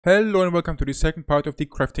Hello and welcome to the second part of the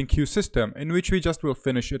crafting queue system, in which we just will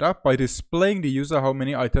finish it up by displaying the user how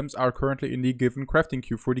many items are currently in the given crafting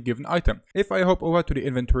queue for the given item. If I hop over to the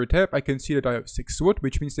inventory tab, I can see that I have 6 wood,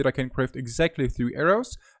 which means that I can craft exactly 3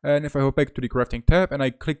 arrows. And if I hop back to the crafting tab and I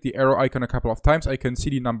click the arrow icon a couple of times, I can see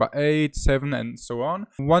the number 8, 7 and so on.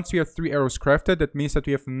 Once we have 3 arrows crafted, that means that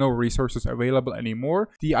we have no resources available anymore.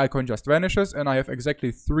 The icon just vanishes and I have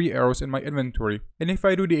exactly 3 arrows in my inventory. And if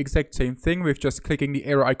I do the exact same thing with just clicking the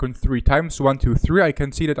arrow icon 3 times, 1, 2, 3, I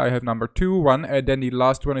can see that I have number 2, 1, and then the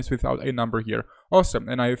last one is without a number here. Awesome,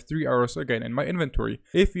 and I have 3 arrows again in my inventory.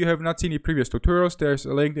 If you have not seen the previous tutorials, there's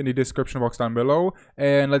a link in the description box down below.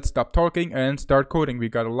 And let's stop talking and start coding. We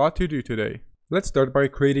got a lot to do today. Let's start by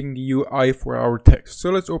creating the UI for our text. So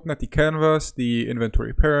let's open up the canvas, the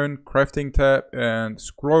inventory parent, crafting tab, and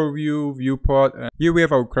scroll view, viewport. And here we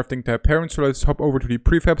have our crafting tab parent. So let's hop over to the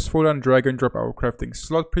prefabs folder and drag and drop our crafting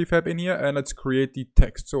slot prefab in here. And let's create the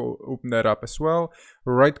text. So open that up as well.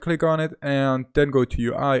 Right click on it and then go to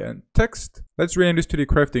UI and text. Let's rename this to the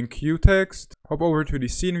crafting queue text. Hop over to the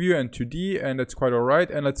scene view and 2D, and that's quite alright.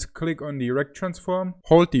 And let's click on the rect transform.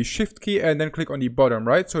 Hold the shift key and then click on the bottom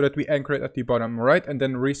right so that we anchor it at the bottom right, and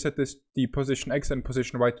then reset the position X and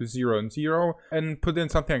position Y to 0 and 0, and put in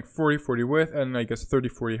something like 40 for the width and I guess 30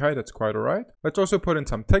 for the height. That's quite alright. Let's also put in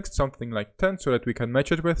some text, something like 10, so that we can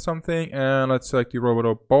match it with something. And let's select the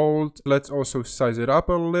Roboto bold. Let's also size it up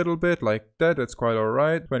a little bit like that. That's quite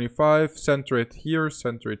alright. 25, center it here,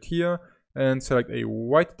 and select a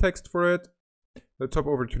white text for it. Let's hop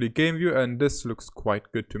over to the game view, and this looks quite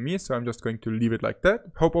good to me, so I'm just going to leave it like that.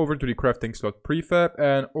 Hop over to the crafting slot prefab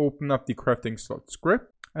and open up the crafting slot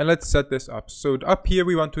script. And let's set this up. So up here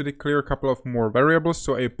we want to declare a couple of more variables.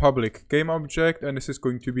 So a public game object, and this is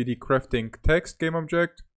going to be the crafting text game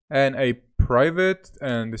object, and a private,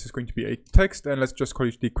 and this is going to be a text, and let's just call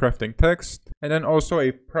it the crafting text. And then also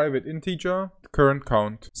a private integer, current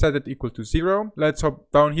count. Set it equal to 0. Let's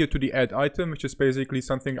hop down here to the add item, which is basically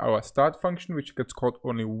something our start function, which gets called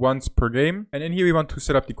only once per game. And in here we want to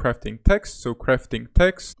set up the crafting text, so crafting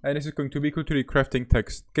text, and this is going to be equal to the crafting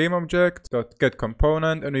text game object dot get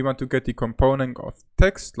component, and we want to get the component of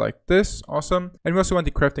text like this. Awesome. And we also want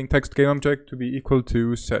the crafting text game object to be equal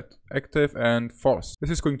to set active and false. This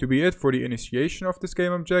is going to be it for the initiation of this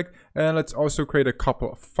game object. And let's also create a couple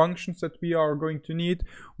of functions that we are going to need.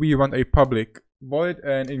 We want a public void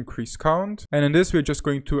and increase count, and in this we're just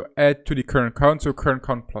going to add to the current count, so current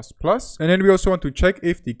count plus plus. And then we also want to check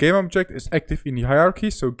if the game object is active in the hierarchy,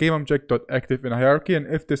 so game object.active in hierarchy, and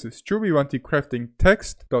if this is true we want the crafting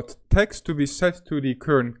text to be set to the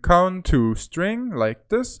current count to string like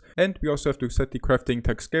this. And we also have to set the crafting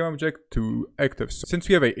text game object to active. So since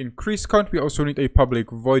we have an increase count, we also need a public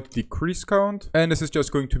void decrease count, and this is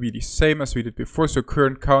just going to be the same as we did before, so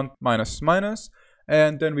current count minus minus.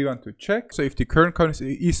 And then we want to check, so if the current count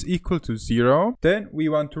is equal to 0, then we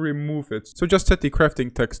want to remove it. So just set the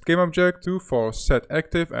crafting text game object to false, set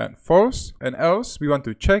active and false. And else we want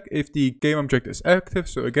to check if the game object is active,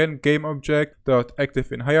 so again game object dot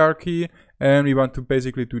active in hierarchy. And we want to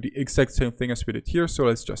basically do the exact same thing as we did here. So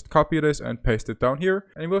let's just copy this and paste it down here.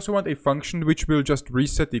 And we also want a function which will just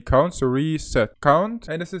reset the count. So reset count.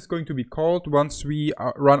 And this is going to be called once we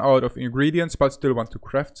run out of ingredients but still want to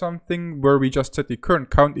craft something, where we just set the current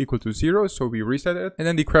count equal to 0. So we reset it. And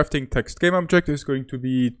then the crafting text game object is going to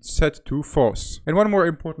be set to false. And one more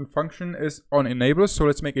important function is on enable. So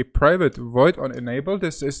let's make a private void on enable.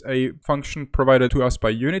 This is a function provided to us by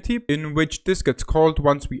Unity, in which this gets called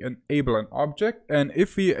once we enable an object. And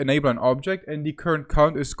if we enable an object and the current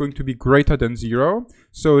count is going to be greater than 0,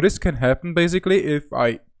 so this can happen basically if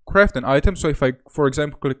I craft an item. So if I, for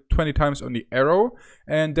example, click 20 times on the arrow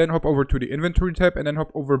and then hop over to the inventory tab and then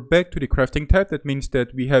hop over back to the crafting tab, that means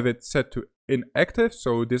that we have it set to inactive,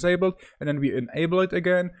 so disabled, and then we enable it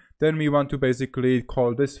again, then we want to basically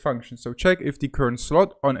call this function. So check if the current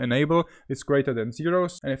slot on enable is greater than 0,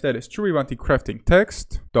 and if that is true we want the crafting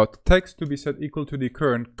text to be set equal to the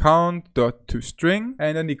current count to string,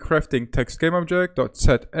 and then the crafting text game object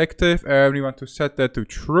set active, and we want to set that to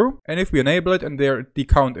true. And if we enable it and there the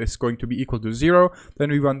count is going to be equal to 0, then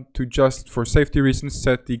we want to just for safety reasons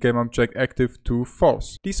set the game object active to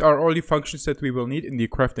false. These are all the functions that we will need in the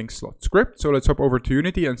crafting slot script. So let's hop over to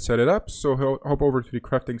Unity and set it up. So hop over to the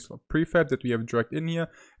crafting slot prefab that we have dragged in here,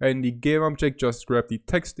 and the game object, just grab the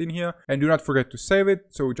text in here and do not forget to save it.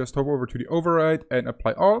 So just hop over to the override and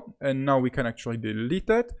apply all, and now we can actually delete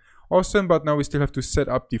that. Awesome, but now we still have to set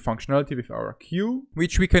up the functionality with our queue,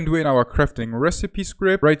 which we can do in our crafting recipe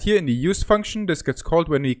script. Right here in the use function, this gets called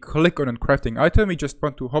when we click on a crafting item. We just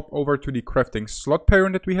want to hop over to the crafting slot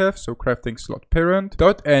parent that we have. So crafting slot parent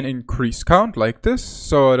dot and increase count like this.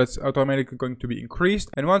 So that's automatically going to be increased.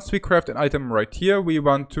 And once we craft an item right here, we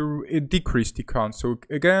want to decrease the count. So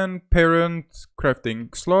again, parent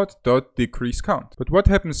crafting slot dot decrease count. But what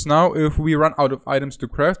happens now if we run out of items to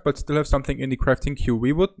craft but still have something in the crafting queue?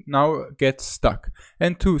 We would now get stuck.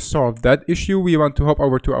 And to solve that issue, we want to hop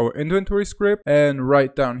over to our inventory script, and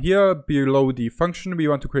right down here below the function, we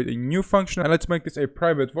want to create a new function, and let's make this a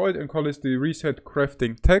private void and call this the reset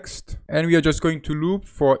crafting text. And we are just going to loop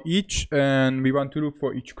for each, and we want to loop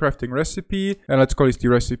for each crafting recipe, and let's call this the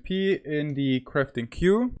recipe in the crafting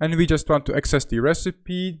queue, and we just want to access the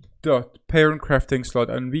recipe dot parent crafting slot,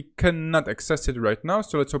 and we cannot access it right now.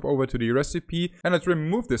 So let's hop over to the recipe and let's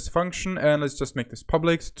remove this function, and let's just make this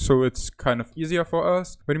public so it's kind of easier for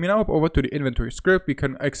us. When we now hop over to the inventory script, we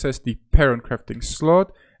can access the parent crafting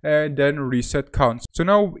slot and then reset counts. So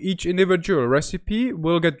now each individual recipe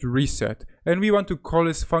will get reset, and we want to call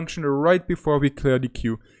this function right before we clear the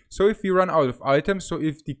queue. So if we run out of items, so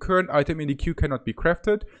if the current item in the queue cannot be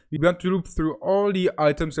crafted, we want to loop through all the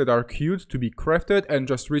items that are queued to be crafted and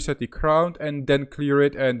just reset the count and then clear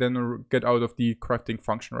it and then get out of the crafting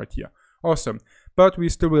function right here. Awesome. But we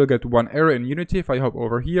still will get one error in Unity. If I hop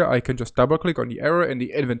over here, I can just double click on the error in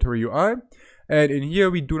the inventory UI. And in here,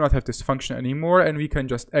 we do not have this function anymore, and we can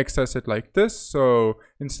just access it like this. So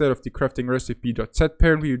instead of the crafting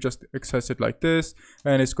recipe.setParent, we just access it like this,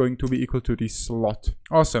 and it's going to be equal to the slot.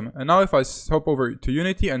 Awesome. And now if I hop over to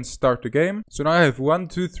Unity and start the game, so now I have 1,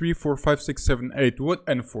 2, 3, 4, 5, 6, 7, 8 wood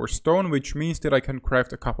and 4 stone, which means that I can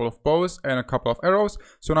craft a couple of bows and a couple of arrows.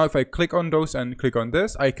 So now if I click on those and click on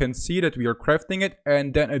this, I can see that we are crafting it,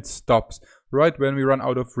 and then it stops right when we run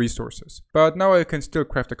out of resources. But now I can still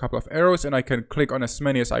craft a couple of arrows, and I can click on as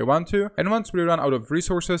many as I want to. And once we run out of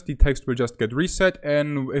resources, the text will just get reset,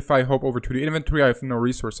 and if I hop over to the inventory, I have no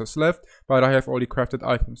resources left, but I have all the crafted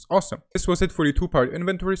items. Awesome. This was it for the 2-part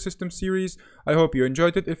inventory system series. I hope you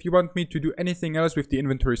enjoyed it. If you want me to do anything else with the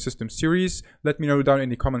inventory system series, let me know down in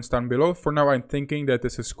the comments down below. For now, I'm thinking that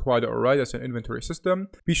this is quite alright as an inventory system.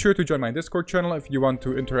 Be sure to join my Discord channel if you want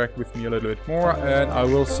to interact with me a little bit more, and I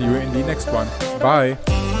will see you in the next one. Bye.